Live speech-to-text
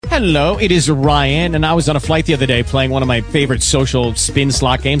Hello, it is Ryan, and I was on a flight the other day playing one of my favorite social spin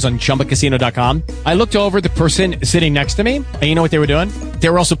slot games on ChumbaCasino.com. I looked over at the person sitting next to me, and you know what they were doing? They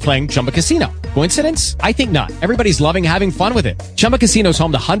were also playing Chumba Casino. Coincidence? I think not. Everybody's loving having fun with it. Chumba Casino is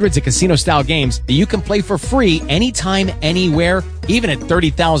home to hundreds of casino-style games that you can play for free anytime, anywhere, even at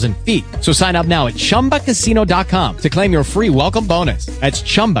 30,000 feet. So sign up now at ChumbaCasino.com to claim your free welcome bonus. That's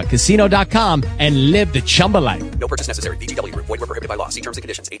ChumbaCasino.com and live the Chumba life. No purchase necessary. VGW. Void where prohibited by law. See terms and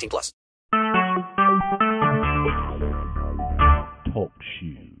conditions. 18+. Talk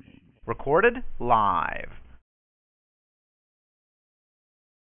shoes. Recorded live.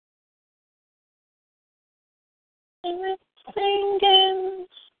 Singing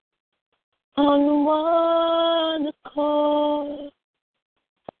on one accord.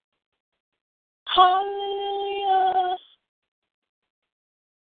 Hallelujah.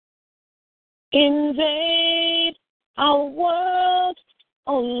 Invade our world,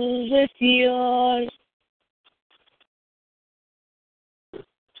 all with yours.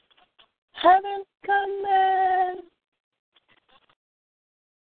 Heaven come in.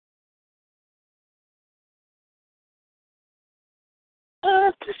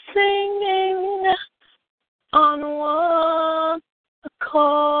 Earth singing on one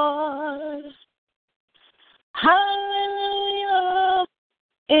accord. Hallelujah.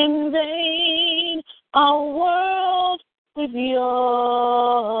 Invade our world with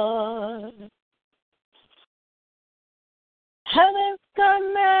yours. Heaven's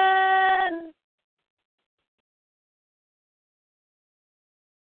command.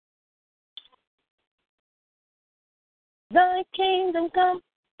 Thy kingdom come,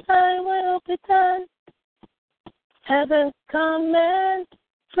 thy will be done. Heaven's command,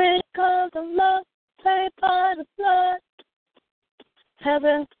 free cause of love, saved by the blood.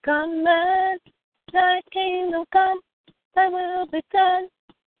 Heaven's command, thy kingdom come, thy will be done.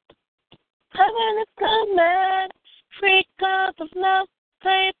 Heaven's command, free cause of love,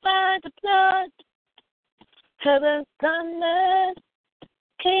 saved by the blood. Heaven's command,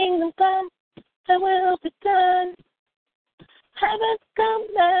 kingdom come, thy will be done. Heaven's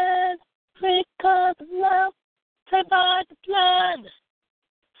command, free cause of love, saved by the blood.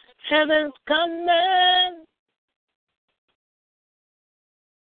 Heaven's command.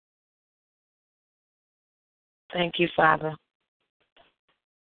 Thank you, Father.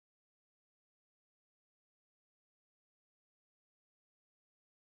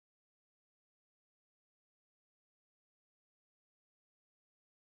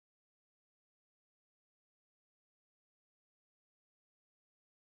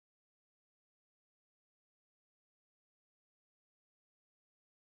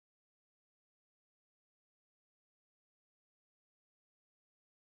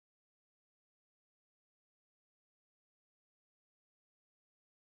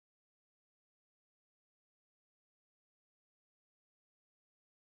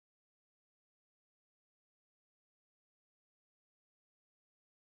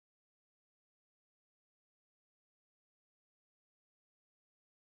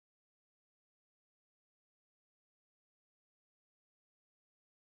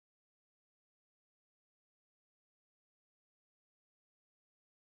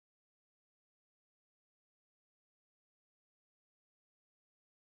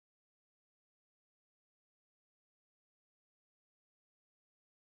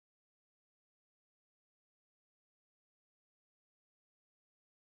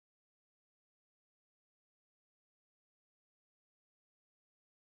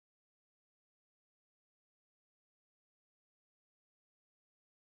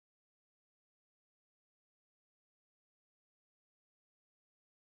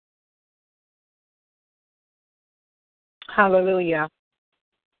 Hallelujah.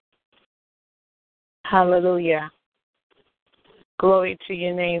 Hallelujah. Glory to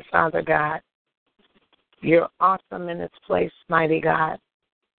your name, Father God. You're awesome in this place, mighty God.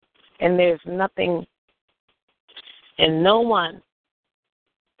 And there's nothing and no one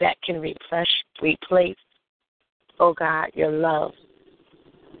that can replace, oh God, your love.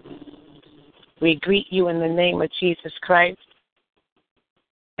 We greet you in the name of Jesus Christ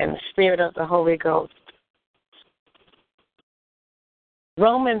and the Spirit of the Holy Ghost.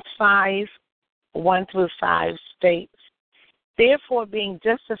 Romans 5, 1-5 states, therefore, being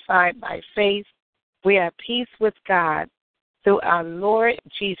justified by faith, we have peace with God through our Lord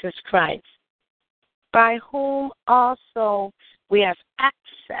Jesus Christ, by whom also we have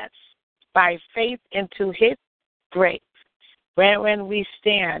access by faith into his grace, wherein we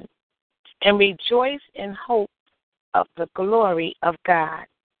stand, and rejoice in hope of the glory of God.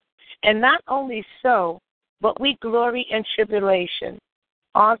 And not only so, but we glory in tribulation,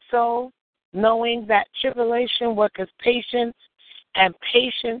 Also, knowing that tribulation worketh patience, and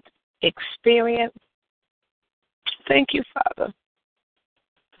patience experience. Thank you, Father.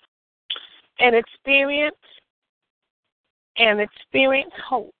 And experience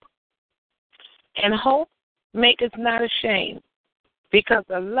hope. And hope maketh not ashamed, because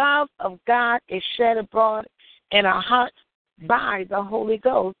the love of God is shed abroad in our hearts by the Holy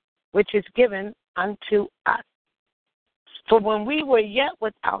Ghost, which is given unto us. For when we were yet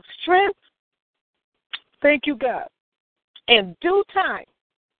without strength, thank you, God, in due time,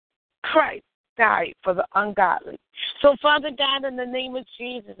 Christ died for the ungodly. So, Father God, in the name of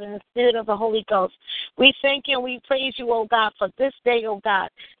Jesus and the Spirit of the Holy Ghost, we thank you and we praise you, oh God, for this day, oh God,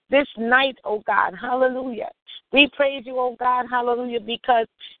 this night, oh God, hallelujah. We praise you, oh God, hallelujah, because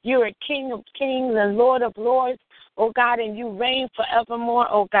you're a King of kings and Lord of lords, oh God, and you reign forevermore,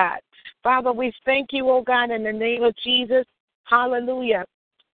 oh God. Father, we thank you, oh God, in the name of Jesus, hallelujah,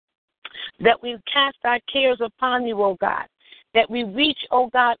 that we cast our cares upon you, oh God, that we reach, oh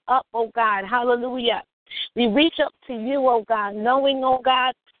God, up, oh God, hallelujah. We reach up to you, oh God, knowing, oh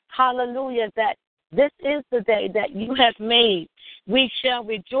God, hallelujah, that this is the day that you have made. We shall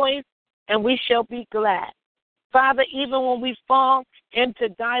rejoice and we shall be glad. Father, even when we fall into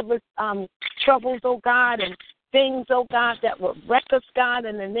diverse troubles, oh God, and things, oh God, that will wreck us, God,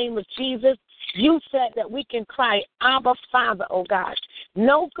 in the name of Jesus, you said that we can cry, Abba, Father, oh God.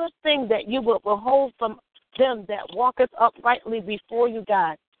 No good thing that you will withhold from them that walketh uprightly before you,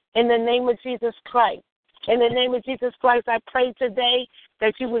 God, in the name of Jesus Christ. In the name of Jesus Christ, I pray today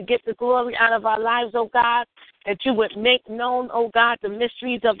that you would get the glory out of our lives, oh God, that you would make known, oh God, the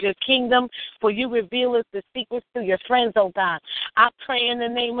mysteries of your kingdom, for you reveal us the secrets to your friends, oh God. I pray in the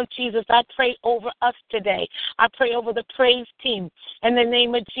name of Jesus. I pray over us today. I pray over the praise team in the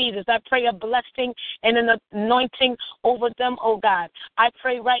name of Jesus. I pray a blessing and an anointing over them, oh God. I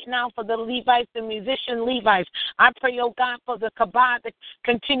pray right now for the Levites, the musician Levites. I pray, oh God, for the Kabbalah to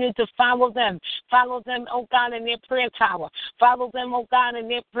continue to follow them, oh God, in their prayer tower. Follow them, oh God, in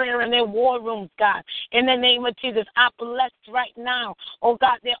their prayer and their war rooms, God. In the name of Jesus, I bless right now, oh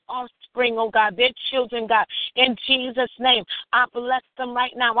God, their offspring, oh God, their children, God. In Jesus' name, I bless them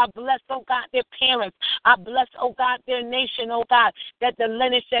right now. I bless, oh God, their parents. I bless, oh God, their nation, oh God, that the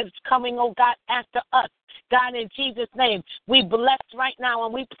lineage that is coming, oh God, after us. God, in Jesus' name, we bless right now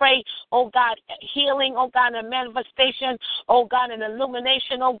and we pray, oh God, healing, oh God, and manifestation, oh God, and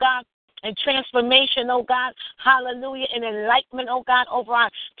illumination, oh God, and transformation, oh God, hallelujah, and enlightenment, oh God, over our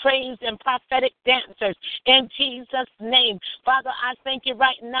praise and prophetic dancers. In Jesus' name, Father, I thank you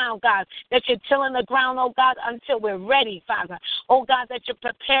right now, God, that you're tilling the ground, oh God, until we're ready, Father. Oh God, that you're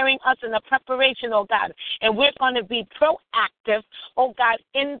preparing us in the preparation, oh God, and we're going to be proactive, oh God,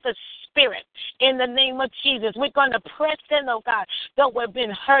 in the Spirit, in the name of Jesus. We're going to press in, oh God, though we've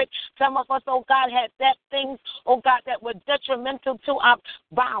been hurt. Some of us, oh God, had that things, oh God, that were detrimental to our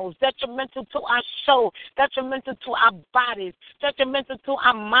bowels, detrimental to our soul, detrimental to our bodies, detrimental to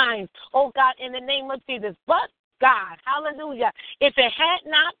our minds, oh God, in the name of Jesus. But God, hallelujah, if it had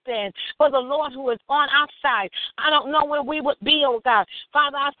not been for the Lord who is on our side, I don't know where we would be, oh God.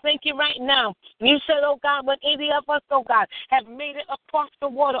 Father, I thank you right now. You said, oh God, when any of us, oh God, have made it across the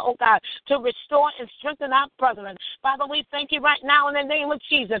water, oh God, to restore and strengthen our brethren. Father, we thank you right now in the name of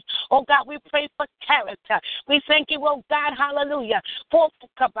Jesus. Oh God, we pray for character. We thank you, oh God, hallelujah, for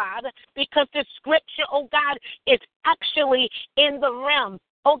kabod, because the scripture, oh God, is actually in the realm.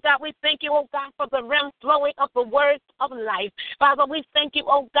 Oh, God, we thank you, oh, God, for the realm flowing of the words of life. Father, we thank you,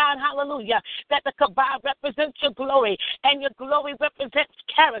 oh, God, hallelujah, that the kabod represents your glory, and your glory represents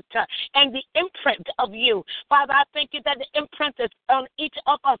character and the imprint of you. Father, I thank you that the imprint is on each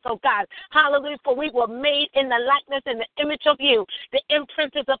of us, oh, God. Hallelujah, for we were made in the likeness and the image of you. The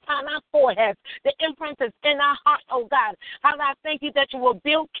imprint is upon our foreheads. The imprint is in our heart, oh, God. Father, I thank you that you will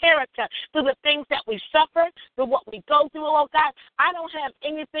build character through the things that we suffer, through what we go through, oh, God. I don't have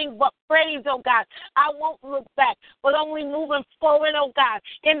anything but praise, oh God. I won't look back, but only moving forward, oh God,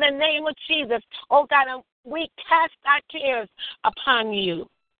 in the name of Jesus, oh God, and we cast our cares upon you.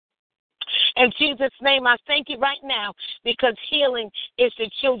 In Jesus' name, I thank you right now because healing is the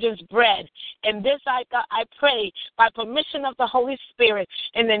children's bread. And this I pray by permission of the Holy Spirit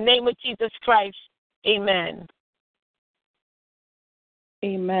in the name of Jesus Christ. Amen.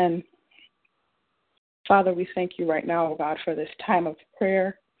 Amen. Father, we thank you right now, oh God, for this time of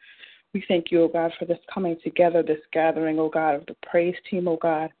prayer. We thank you, oh God, for this coming together, this gathering, oh God, of the praise team, oh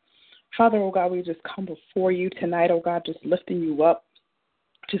God. Father, oh God, we just come before you tonight, oh God, just lifting you up,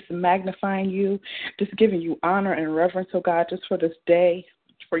 just magnifying you, just giving you honor and reverence, oh God, just for this day,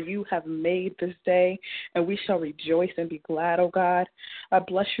 For you have made this day, and we shall rejoice and be glad, O God. I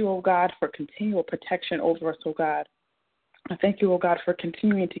bless you, O God, for continual protection over us, O God. I thank you, O God, for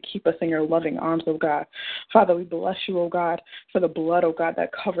continuing to keep us in your loving arms, O God. Father, we bless you, O God, for the blood, O God,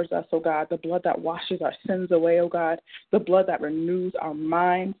 that covers us, O God, the blood that washes our sins away, O God, the blood that renews our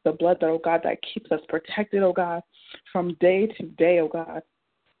minds, the blood that, O God, that keeps us protected, O God, from day to day, O God.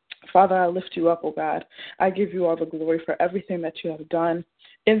 Father, I lift you up, O God. I give you all the glory for everything that you have done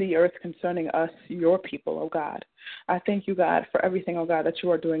in the earth concerning us, your people, O God. I thank you, God, for everything, O God, that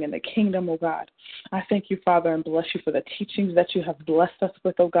you are doing in the kingdom, O God. I thank you, Father, and bless you for the teachings that you have blessed us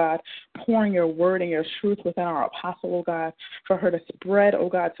with, O God, pouring your word and your truth within our apostle, O God, for her to spread, O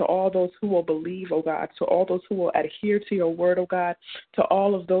God, to all those who will believe, O God, to all those who will adhere to your word, O God, to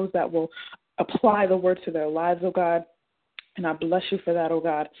all of those that will apply the word to their lives, O God. And I bless you for that, O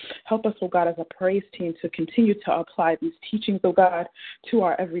God. Help us, O God, as a praise team to continue to apply these teachings, O God, to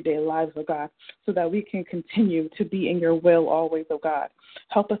our everyday lives, O God, so that we can continue to be in your will always, O God.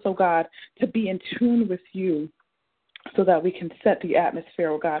 Help us, O God, to be in tune with you so that we can set the atmosphere,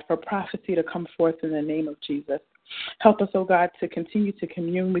 O God, for prophecy to come forth in the name of Jesus. Help us, O God, to continue to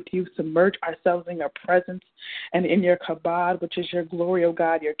commune with you, submerge ourselves in your presence and in your kabod, which is your glory, O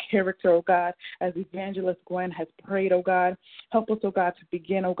God, your character, O God, as Evangelist Gwen has prayed, O God. Help us, O God, to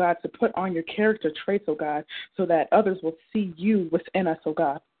begin, O God, to put on your character traits, O God, so that others will see you within us, O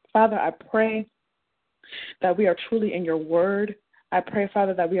God. Father, I pray that we are truly in your word. I pray,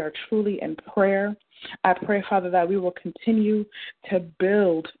 Father, that we are truly in prayer. I pray, Father, that we will continue to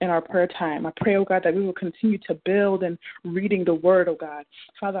build in our prayer time. I pray, oh God, that we will continue to build in reading the word, oh God.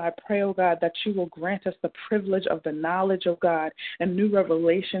 Father, I pray, oh God, that you will grant us the privilege of the knowledge of God and new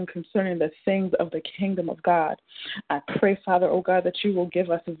revelation concerning the things of the kingdom of God. I pray, Father, oh God, that you will give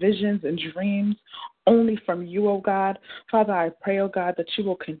us visions and dreams only from you, oh God. Father, I pray, oh God, that you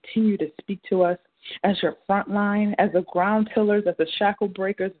will continue to speak to us as your front line, as the ground tillers, as the shackle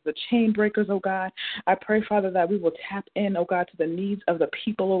breakers, as the chain breakers, oh God. I pray, Father, that we will tap in, oh God, to the needs of the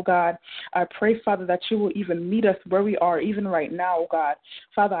people, oh God. I pray, Father, that you will even meet us where we are, even right now, oh God.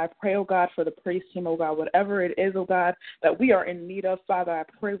 Father, I pray, oh God, for the praise team, oh God, whatever it is, oh God, that we are in need of, Father, I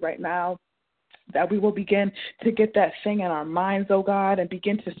pray right now that we will begin to get that thing in our minds, oh God, and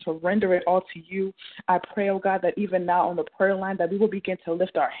begin to surrender it all to you. I pray, oh God, that even now on the prayer line that we will begin to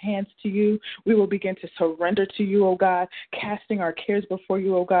lift our hands to you. We will begin to surrender to you, oh God, casting our cares before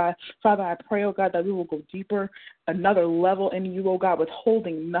you, oh God. Father, I pray, oh God, that we will go deeper, another level in you, oh God,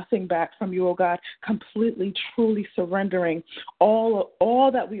 withholding nothing back from you, oh God, completely, truly surrendering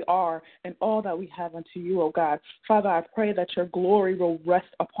all that we are and all that we have unto you, oh God. Father, I pray that your glory will rest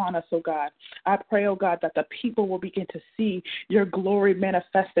upon us, oh God. I pray, oh God, that the people will begin to see your glory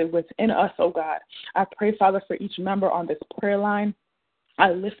manifested within us, oh God. I pray, Father, for each member on this prayer line. I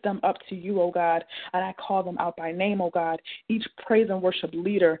lift them up to you, oh God, and I call them out by name, oh God. Each praise and worship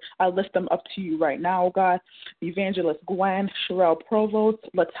leader, I lift them up to you right now, oh God. Evangelist Gwen, Sherelle Provost,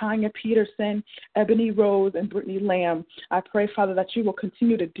 Latanya Peterson, Ebony Rose, and Brittany Lamb. I pray, Father, that you will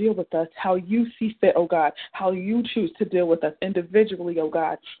continue to deal with us how you see fit, oh God, how you choose to deal with us individually, oh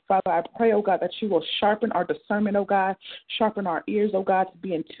God. Father, I pray, oh God, that you will sharpen our discernment, oh God, sharpen our ears, oh God, to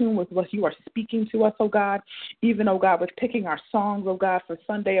be in tune with what you are speaking to us, oh God, even, oh God, with picking our songs, oh God, for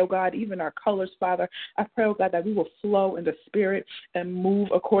Sunday, oh God, even our colors, Father. I pray, oh God, that we will flow in the Spirit and move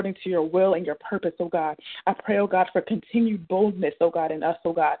according to your will and your purpose, oh God. I pray, oh God, for continued boldness, oh God, in us,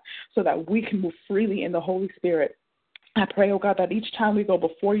 oh God, so that we can move freely in the Holy Spirit. I pray, oh God, that each time we go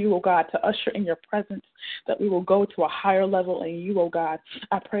before you, oh God, to usher in your presence, that we will go to a higher level in you, oh God.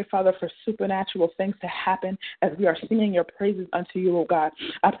 I pray, Father, for supernatural things to happen as we are singing your praises unto you, oh God.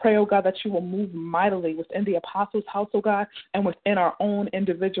 I pray, oh God, that you will move mightily within the apostles' house, oh God, and within our own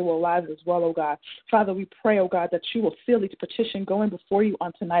individual lives as well, oh God. Father, we pray, oh God, that you will seal each petition going before you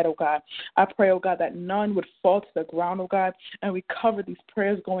on tonight, oh God. I pray, oh God, that none would fall to the ground, oh God, and we cover these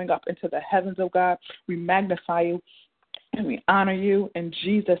prayers going up into the heavens, oh God. We magnify you. And we honor you in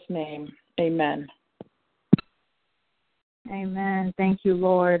Jesus' name. Amen. Amen. Thank you,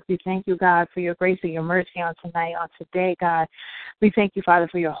 Lord. We thank you, God, for your grace and your mercy on tonight, on today, God. We thank you, Father,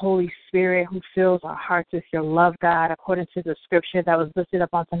 for your Holy Spirit who fills our hearts with your love, God, according to the scripture that was lifted up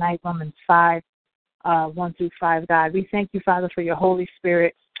on tonight, Romans 5, 1 through 5, God. We thank you, Father, for your Holy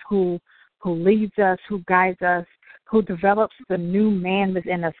Spirit who leads us, who guides us, who develops the new man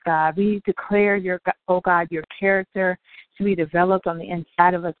within us, God. We declare oh God, your character to be developed on the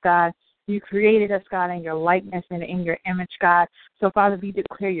inside of us, God. You created us, God, in your likeness and in your image, God. So, Father, we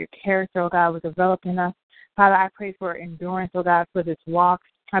declare your character, oh God, was developed in us. Father, I pray for endurance, oh God, for this walk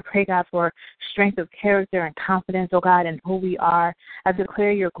I pray, God, for strength of character and confidence, oh God, in who we are. I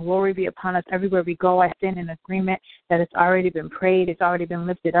declare your glory be upon us everywhere we go. I stand in agreement that it's already been prayed, it's already been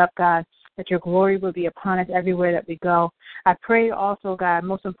lifted up, God, that your glory will be upon us everywhere that we go. I pray also, God,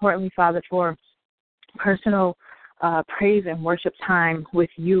 most importantly, Father, for personal praise and worship time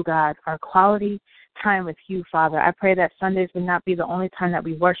with you, God, our quality time with you, Father. I pray that Sundays would not be the only time that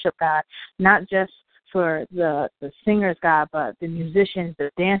we worship, God, not just for the singers, God, but the musicians, the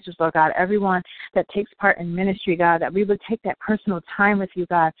dancers, Lord God, everyone that takes part in ministry, God, that we would take that personal time with you,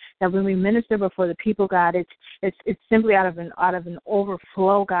 God, that when we minister before the people, God, it's simply out of an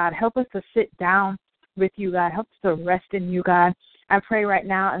overflow, God. Help us to sit down with you, God. Help us to rest in you, God. I pray right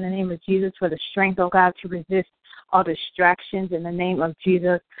now in the name of Jesus for the strength, oh God, to resist all distractions in the name of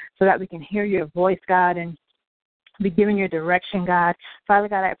Jesus so that we can hear your voice, God, and be given your direction, God. Father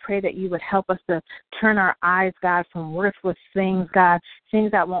God, I pray that you would help us to turn our eyes, God, from worthless things, God,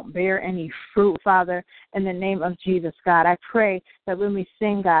 things that won't bear any fruit, Father, in the name of Jesus, God. I pray that when we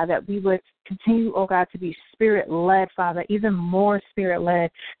sing, God, that we would continue, oh God, to be Spirit-led, Father, even more Spirit-led,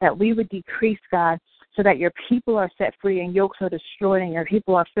 that we would decrease, God, so that your people are set free and yokes are destroyed and your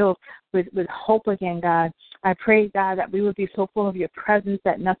people are filled with hope again, God. I pray, God, that we would be so full of your presence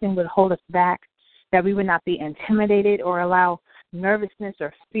that nothing would hold us back, that we would not be intimidated or allow nervousness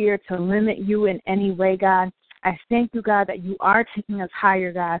or fear to limit you in any way, God. I thank you, God, that you are taking us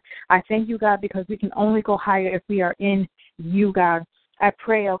higher, God. I thank you, God, because we can only go higher if we are in you, God. I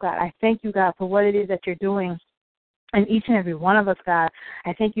pray, oh God, I thank you, God, for what it is that you're doing in each and every one of us, God.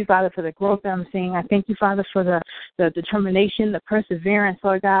 I thank you, Father, for the growth that I'm seeing. I thank you, Father, for the determination, the perseverance,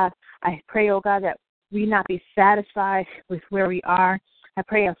 Lord God. I pray, oh God, that we not be satisfied with where we are. I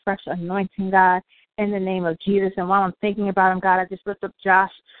pray a fresh anointing, God, in the name of Jesus. And while I'm thinking about him, God, I just lift up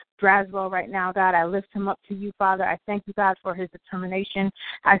Josh Draswell right now, God. I lift him up to you, Father. I thank you, God, for his determination.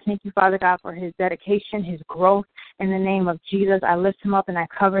 I thank you, Father God, for his dedication, his growth. In the name of Jesus, I lift him up and I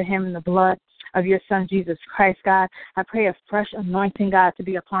cover him in the blood of your Son, Jesus Christ, God. I pray a fresh anointing, God, to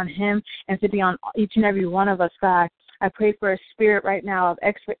be upon him and to be on each and every one of us, God. I pray for a spirit right now of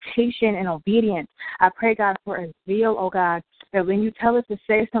expectation and obedience. I pray, God, for a zeal, oh God, that when you tell us to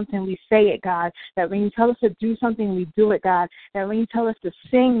say something, we say it, God. That when you tell us to do something, we do it, God. That when you tell us to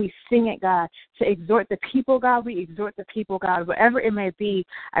sing, we sing it, God. To exhort the people, God, we exhort the people, God. Whatever it may be,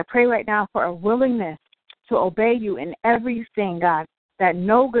 I pray right now for a willingness to obey you in everything, God, that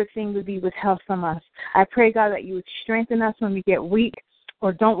no good thing would be withheld from us. I pray, God, that you would strengthen us when we get weak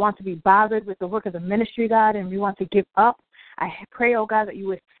or don't want to be bothered with the work of the ministry, God, and we want to give up. I pray, oh God, that you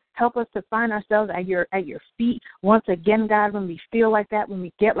would help us to find ourselves at your feet once again, God, when we feel like that, when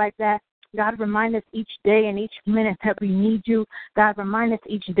we get like that. God, remind us each day and each minute that we need you. God, remind us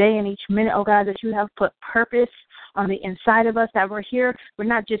each day and each minute, oh God, that you have put purpose on the inside of us, that we're here. We're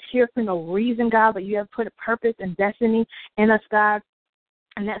not just here for no reason, God, but you have put a purpose and destiny in us, God.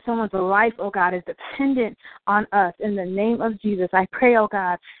 And that someone's life, oh God, is dependent on us. In the name of Jesus, I pray, oh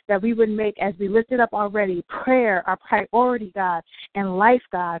God, that we would make, as we lifted up already, prayer our priority, God, and life,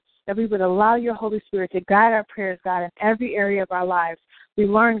 God, that we would allow your Holy Spirit to guide our prayers, God, in every area of our lives. We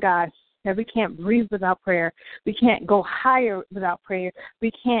learn, God, that we can't breathe without prayer. We can't go higher without prayer.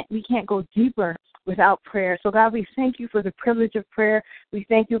 We can't go deeper without prayer. So, God, we thank you for the privilege of prayer. We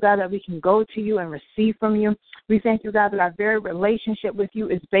thank you, God, that we can go to you and receive from you. We thank you, God, that our very relationship with you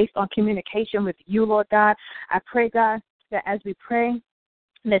is based on communication with you, Lord God. I pray, God, that as we pray,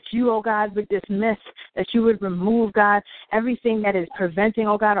 that you, oh God, would dismiss, that you would remove, God, everything that is preventing,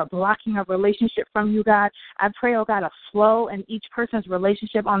 oh God, or blocking a relationship from you, God. I pray, oh God, a flow in each person's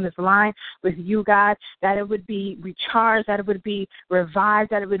relationship on this line with you, God, that it would be recharged, that it would be revived,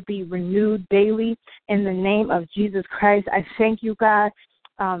 that it would be renewed daily in the name of Jesus Christ. I thank you, God.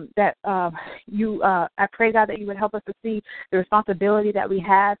 I pray, God, that you would help us to see the responsibility that we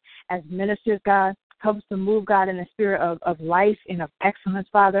have as ministers, God. Help us to move, God, in the spirit of life and of excellence,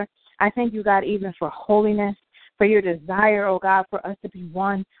 Father. I thank you, God, even for holiness, for your desire, oh God, for us to be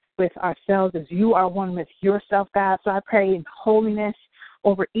one with ourselves as you are one with yourself, God. So I pray in holiness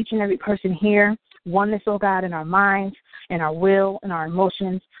over each and every person here, oneness, oh God, in our minds, in our will, in our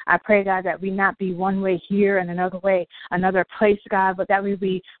emotions. I pray, God, that we not be one way here and another way, another place, God, but that we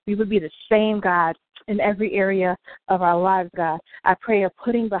would be the same, God, in every area of our lives, God. I pray a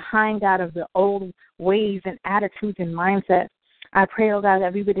putting behind, God, of the old ways and attitudes and mindsets. I pray, oh God,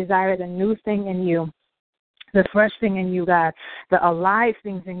 that we would desire the new thing in you, the fresh thing in you, God, the alive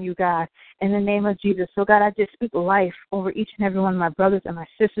things in you, God, in the name of Jesus. So, God, I just speak life over each and every one of my brothers and my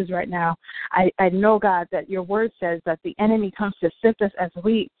sisters right now. I know, God, that your word says that the enemy comes to sift us as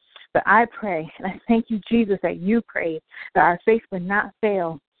wheat, But I pray, and I thank you, Jesus, that you prayed that our faith would not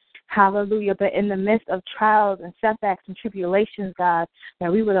fail. Hallelujah. But in the midst of trials and setbacks and tribulations, God,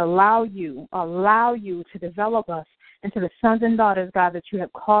 that we would allow you to develop us into the sons and daughters, God, that you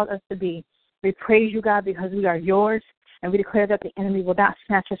have called us to be. We praise you, God, because we are yours, and we declare that the enemy will not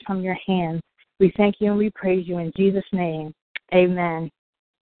snatch us from your hands. We thank you and we praise you in Jesus' name. Amen.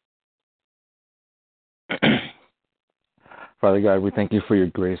 Father God, we thank you for your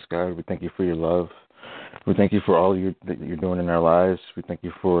grace, God. We thank you for your love. We thank you for all that you're doing in our lives. We thank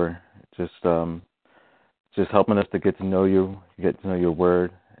you for just helping us to get to know you, get to know your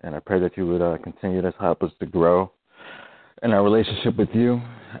word. And I pray that you would continue to help us to grow in our relationship with you.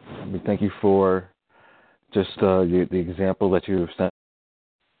 We thank you for just the example that you have sent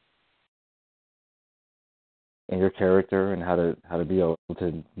in your character and how to be able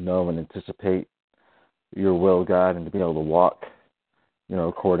to know and anticipate your will, God, and to be able to walk,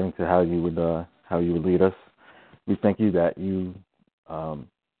 according to how you would lead us. We thank you that you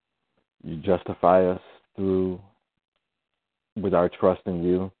justify us with our trust in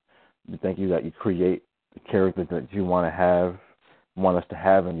you. We thank you that you create the character that you want us to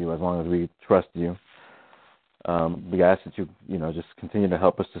have in you as long as we trust you. We ask that you just continue to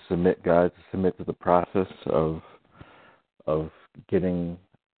help us to submit, God, to submit to the process of getting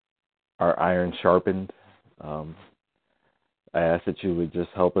our iron sharpened. I ask that you would just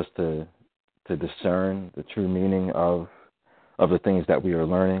help us to discern the true meaning of the things that we are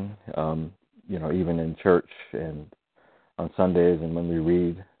learning, even in church and on Sundays and when we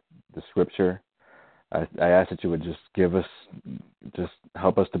read the scripture. I ask that you would just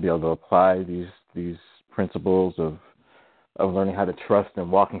help us to be able to apply these principles of learning how to trust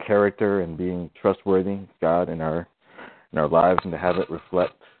and walk in character and being trustworthy, God, in our lives, and to have it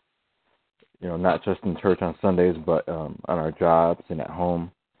reflect, not just in church on Sundays, but on our jobs and at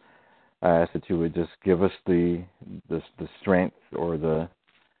home. I ask that you would just give us the strength or the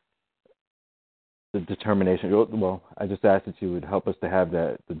determination. Well, I just ask that you would help us to have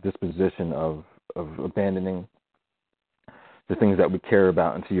the disposition of abandoning the things that we care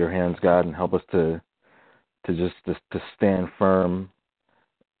about into your hands, God, and help us to stand firm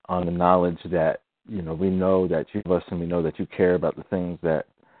on the knowledge that we know that you love us and we know that you care about the things that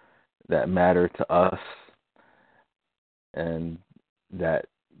matter to us, and that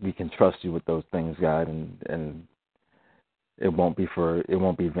we can trust you with those things, God, and it won't be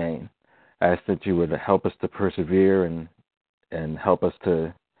vain. I ask that you would help us to persevere and help us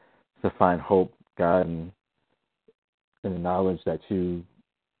to find hope, God, and the knowledge that you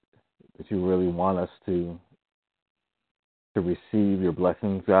really want us to receive your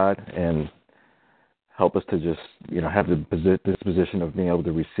blessings, God, and help us to just have the disposition of being able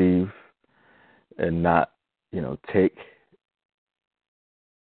to receive and not take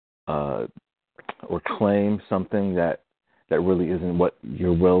or claim something that really isn't what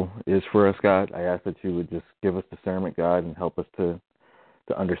your will is for us, God. I ask that you would just give us discernment, God, and help us to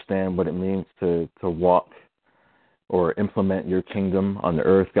understand what it means to walk or implement your kingdom on the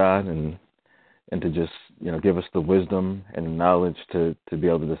earth, God, and to just give us the wisdom and the knowledge to be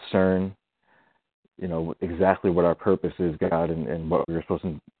able to discern exactly what our purpose is, God, and what we are supposed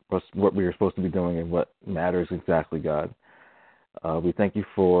to be doing and what matters exactly, God. We thank you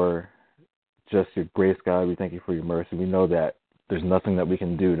for just your grace, God. We thank you for your mercy. We know that there's nothing that we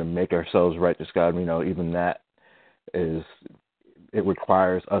can do to make ourselves righteous, God. We know even that it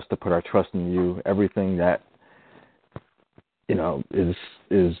requires us to put our trust in you. Everything that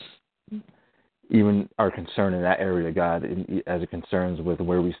is even our concern in that area, God, as it concerns with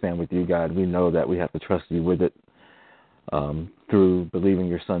where we stand with you, God, we know that we have to trust you with it through believing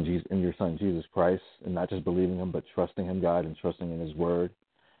in your Son Jesus Christ, and not just believing him, but trusting him, God, and trusting in his word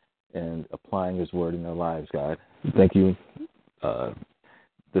and applying his word in our lives, God. Thank you.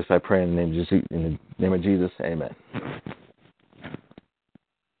 This I pray in the name of Jesus. Amen.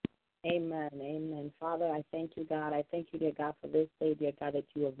 Amen. Amen. Father, I thank you, God. I thank you, dear God, for this day, dear God, that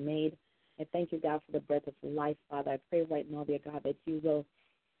you have made. I thank you, God, for the breath of life, Father. I pray right now, dear God, that you will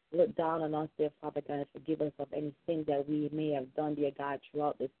look down on us, dear Father God, and forgive us of anything that we may have done, dear God,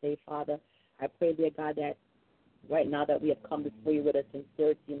 throughout this day, Father. I pray, dear God, that right now that we have come before you with a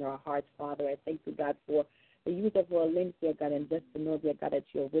sincerity in our hearts, Father. I thank you, God, for the use of our limbs, dear God, and just to know, dear God, that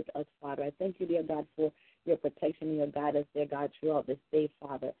you're with us, Father. I thank you, dear God, for your protection and your guidance, dear God, throughout this day,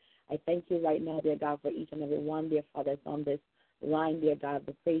 Father. I thank you right now, dear God, for each and every one, dear Father, that's on this line, dear God,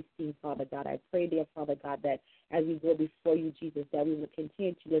 the praise team, Father God. I pray, dear Father God, that as we go before you, Jesus, that we will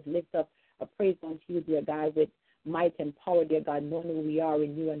continue to just lift up a praise unto you, dear God, with might and power, dear God, knowing who we are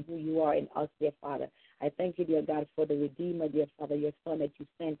in you and who you are in us, dear Father. I thank you, dear God, for the Redeemer, dear Father, your Son that you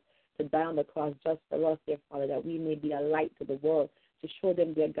sent to die on the cross just for us, dear Father, that we may be a light to the world, to show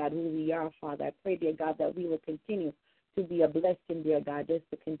them, dear God, who we are, Father. I pray, dear God, that we will continue to be a blessing, dear God, just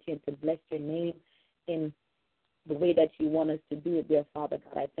to continue to bless your name in the way that you want us to do it, dear Father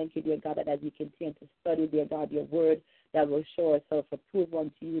God. I thank you, dear God, that as we continue to study, dear God, your word that will show ourselves approved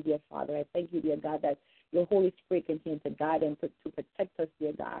unto you, dear Father. I thank you, dear God, that your Holy Spirit continues to guide and to protect us,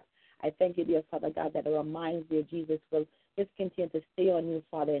 dear God. I thank you, dear Father God, that our minds, dear Jesus, will just continue to stay on you,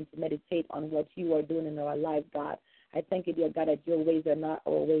 Father, and to meditate on what you are doing in our lives, God. I thank you, dear God, that your ways are not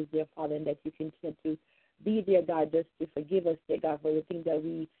our ways, dear Father, and that you continue to be, dear God, just to forgive us, dear God, for the things that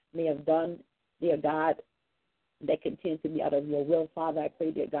we may have done, dear God, that continue to be out of your will, Father. I pray,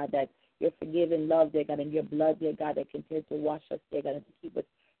 dear God, that your forgiving love, dear God, and your blood, dear God, that continues to wash us, dear God, and to keep us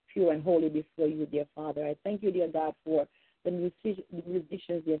pure and holy before you, dear Father. I thank you, dear God, for the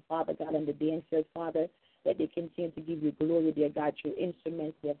musicians, dear Father God, and the dancers, Father, that they continue to give you glory, dear God, through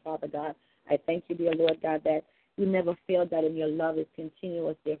instruments, dear Father God. I thank you, dear Lord God, that you never fail, God, and your love is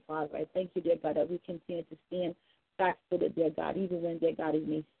continuous, dear Father. I thank you, dear God, that we continue to stand fast-footed, dear God, even when, dear God, it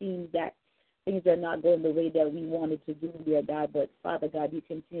may seem that things are not going the way that we wanted to do, dear God, but Father God, you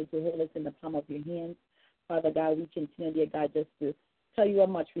continue to hold us in the palm of your hands. Father God, we continue, dear God, just to tell you how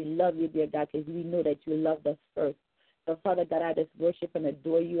much we love you, dear God, because we know that you loved us first. So, Father God, I just worship and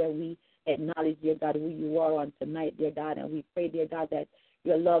adore you, and we acknowledge, dear God, who you are on tonight, dear God, and we pray, dear God, that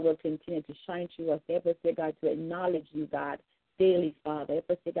your love will continue to shine through us. Help us, dear God, to acknowledge you, God, daily, Father. Help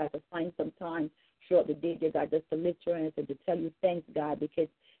us, dear God, to find some time throughout the day, dear God, just to lift your hands and to tell you thanks, God, because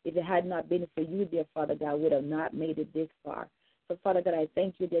if it had not been for you, dear Father God, we would have not made it this far. So, Father God, I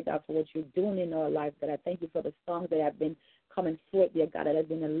thank you, dear God, for what you're doing in our lives, God. I thank you for the songs that have been coming forth, dear God, that have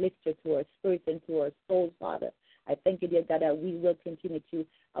been a lifter to our spirits and to our souls, Father. I thank you, dear God, that we will continue to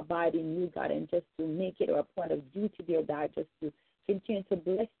abide in you, God, and just to make it a point of duty, dear God, just to continue to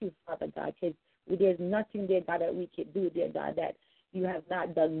bless you, Father God, because there's nothing, dear God, that we can do, dear God, that you have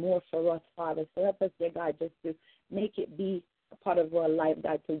not done more for us, Father. So help us, dear God, just to make it be a part of our life,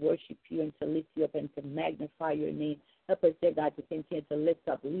 God, to worship you and to lift you up and to magnify your name. Help us, dear God, to continue to lift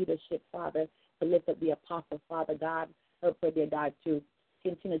up leadership, Father, to lift up the apostle, Father God. Help us, dear God, to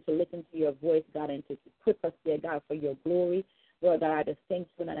continue to listen to your voice, God, and to equip us, dear God, for your glory. Lord God, I just thank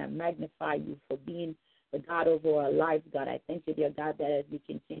you and I magnify you for being the God over our lives, God. I thank you, dear God, that as we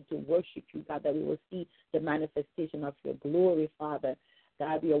continue to worship you, God, that we will see the manifestation of your glory, Father.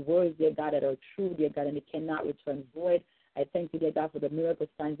 God, your words, dear God, that are true, dear God, and they cannot return void. I thank you, dear God, for the miracle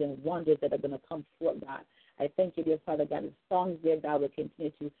signs and wonders that are going to come forth, God. I thank you, dear Father God, the songs, dear God, will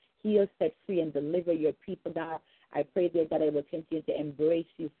continue to heal, set free, and deliver your people, God. I pray, dear God, they will continue to embrace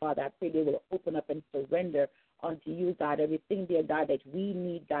you, Father. I pray they will open up and surrender unto you, God. Everything, dear God, that we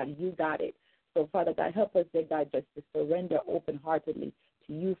need, God, you got it. So, Father God, help us, dear God, just to surrender open-heartedly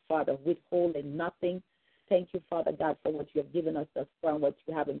to you, Father, withholding nothing. Thank you, Father God, for what you have given us thus far and what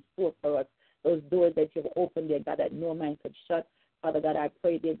you have in store for us. Those doors that you have opened, dear God, that no man could shut. Father God, I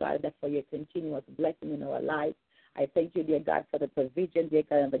pray, dear God, that for your continuous blessing in our lives. I thank you, dear God, for the provision, dear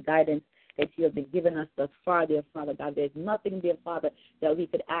God, and the guidance that you have been giving us thus far, dear Father God. There's nothing, dear Father, that we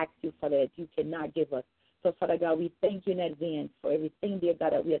could ask you, Father, that you cannot give us. So, Father God, we thank you in advance for everything, dear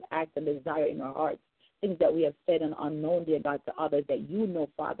God, that we have asked and desired in our hearts, things that we have said and unknown, dear God, to others that you know,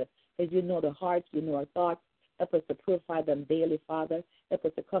 Father, because you know the hearts, you know our thoughts. Help us to purify them daily, Father. Help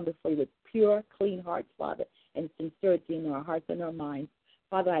us to come before you with pure, clean hearts, Father, and sincerity in our hearts and our minds.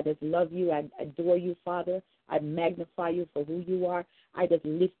 Father, I just love you. I adore you, Father. I magnify you for who you are. I just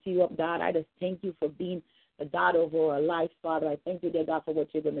lift you up, God. I just thank you for being the God over our lives, Father. I thank you, dear God, for what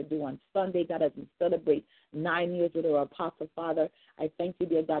you're going to do on Sunday, God, as we celebrate 9 years with our apostle, Father. I thank you,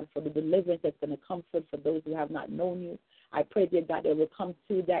 dear God, for the deliverance that's going to come forth for those who have not known you. I pray, dear God, they will come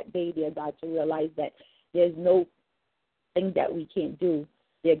to that day, dear God, to realize that there's no thing that we can't do,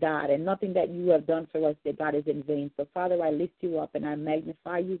 dear God, and nothing that you have done for us, dear God, is in vain. So, Father, I lift you up and I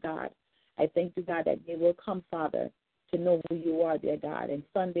magnify you, God. I thank you, God, that they will come, Father, to know who you are, dear God. And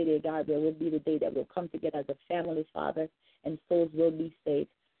Sunday, dear God, there will be the day that we'll come together as a family, Father, and souls will be saved.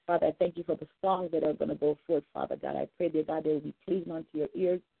 Father, I thank you for the songs that are going to go forth, Father God. I pray, dear God, they will be pleasing unto your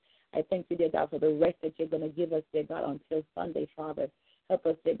ears. I thank you, dear God, for the rest that you're going to give us, dear God, until Sunday, Father. Help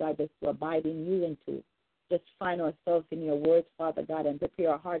us, dear God, just to abide in you and to just find ourselves in your words, Father God, and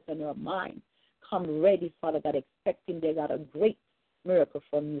prepare our hearts and our minds. Come ready, Father God, expecting, dear God, a great miracle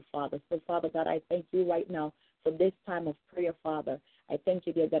from you, Father. So, Father God, I thank you right now for this time of prayer, Father. I thank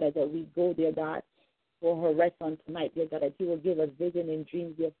you, dear God, as we go, dear God, for her rest on tonight, dear God, that you will give us vision and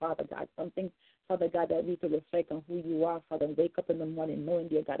dreams, dear Father God, something, Father God, that we can reflect on who you are, Father, and wake up in the morning knowing,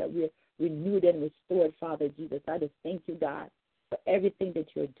 dear God, that we're renewed and restored, Father Jesus. I just thank you, God. for everything that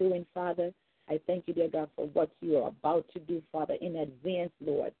you're doing, Father. I thank you, dear God, for what you are about to do, Father, in advance,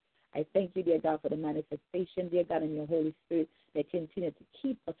 Lord. I thank you, dear God, for the manifestation, dear God, in your Holy Spirit that continue to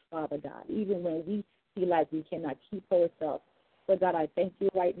keep us, Father God, even when we feel like we cannot keep ourselves. So, God, I thank you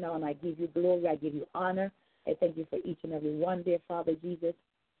right now, and I give you glory. I give you honor. I thank you for each and every one, dear Father Jesus.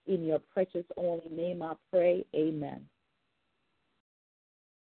 In your precious only name I pray. Amen.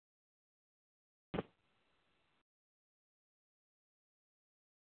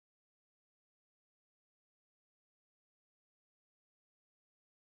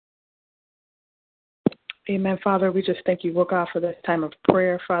 Amen, Father. We just thank you, Lord God, for this time of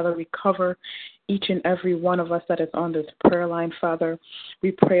prayer. Father, we cover each and every one of us that is on this prayer line, Father.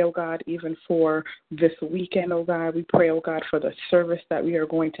 We pray, oh God, even for this weekend, oh God. We pray, oh God, for the service that we are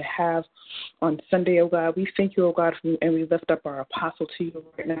going to have on Sunday, oh God. We thank you, oh God, and we lift up our apostle to you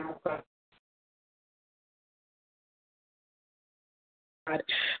right now, God.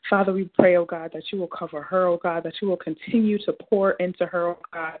 Father, we pray, oh God, that you will cover her, oh God, that you will continue to pour into her, oh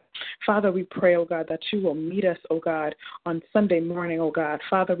God. Father, we pray, oh God, that you will meet us, oh God, on Sunday morning, oh God.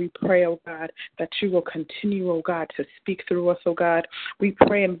 Father, we pray, oh God, that you will continue, oh God, to speak through us, oh God. We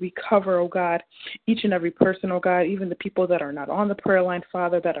pray and we cover, oh God, each and every person, oh God, even the people that are not on the prayer line,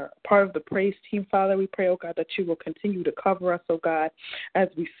 Father, that are part of the praise team, Father. We pray, oh God, that you will continue to cover us, oh God, as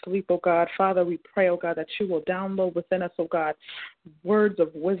we sleep, oh God. Father, we pray, oh God, that you will download within us, oh God, words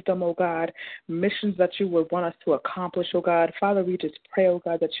of wisdom, oh God, missions that you would want us to accomplish, oh God. Father, we just pray, oh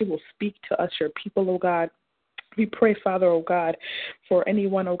God, that you will speak to us, your people, oh God. We pray, Father, oh God, for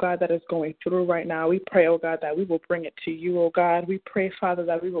anyone, oh God, that is going through right now. We pray, oh God, that we will bring it to you, oh God. We pray, Father,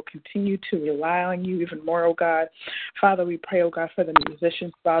 that we will continue to rely on you even more, oh God. Father, we pray, oh God, for the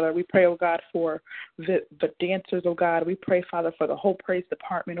musicians, Father. We pray, oh God, for the dancers, oh God. We pray, Father, for the whole praise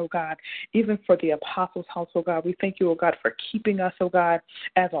department, oh God, even for the apostles' house, oh God. We thank you, oh God, for keeping us, oh God,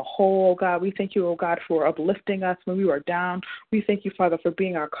 as a whole, oh God. We thank you, oh God, for uplifting us when we were down. We thank you, Father, for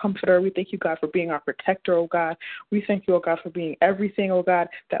being our comforter. We thank you, God, for being our protector, oh God. We thank you, oh God, for being everything, oh God,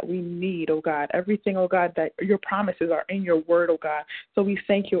 that we need, oh God. Everything, oh God, that your promises are in your word, oh God. So we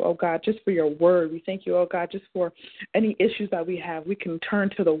thank you, oh God, just for your word. We thank you, oh God, just for any issues that we have. We can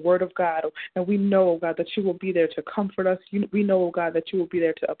turn to the word of God, and we know, oh God, that you will be there to comfort us. We know, oh God, that you will be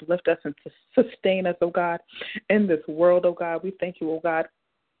there to uplift us and to sustain us, oh God, in this world, oh God. We thank you, oh God,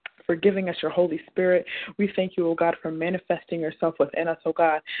 for giving us your Holy Spirit. We thank you, oh God, for manifesting yourself within us, oh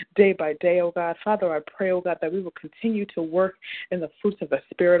God, day by day, oh God. Father, I pray, oh God, that we will continue to work in the fruits of the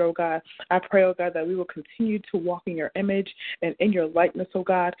Spirit, oh God. I pray, oh God, that we will continue to walk in your image and in your likeness, oh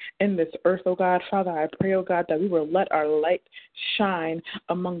God, in this earth, oh God. Father, I pray, oh God, that we will let our light shine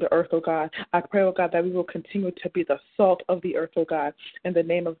among the earth, oh God. I pray, oh God, that we will continue to be the salt of the earth, oh God. In the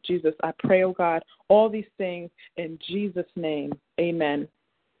name of Jesus, I pray, oh God, all these things in Jesus' name. Amen.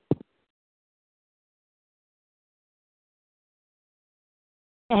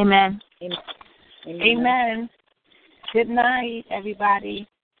 Amen. Amen. Amen. Good night, everybody.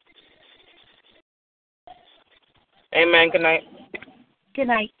 Amen. Good night. Good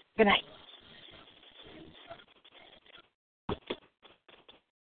night. Good night.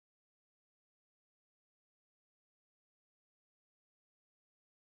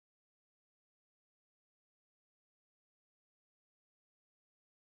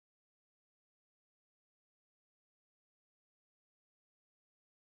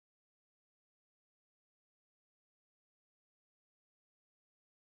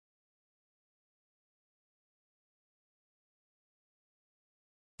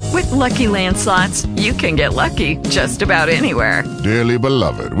 With Lucky Land Slots, you can get lucky just about anywhere. Dearly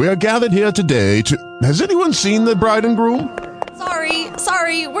beloved, we are gathered here today to... Has anyone seen the bride and groom?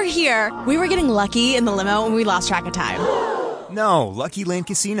 Sorry, we're here. We were getting lucky in the limo and we lost track of time. No, Lucky Land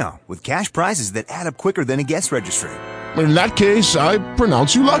Casino, with cash prizes that add up quicker than a guest registry. In that case, I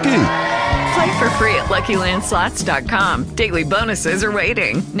pronounce you lucky. Play for free at LuckyLandSlots.com. Daily bonuses are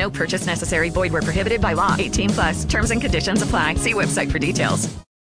waiting. No purchase necessary. Void where prohibited by law. 18+. Terms and conditions apply. See website for details.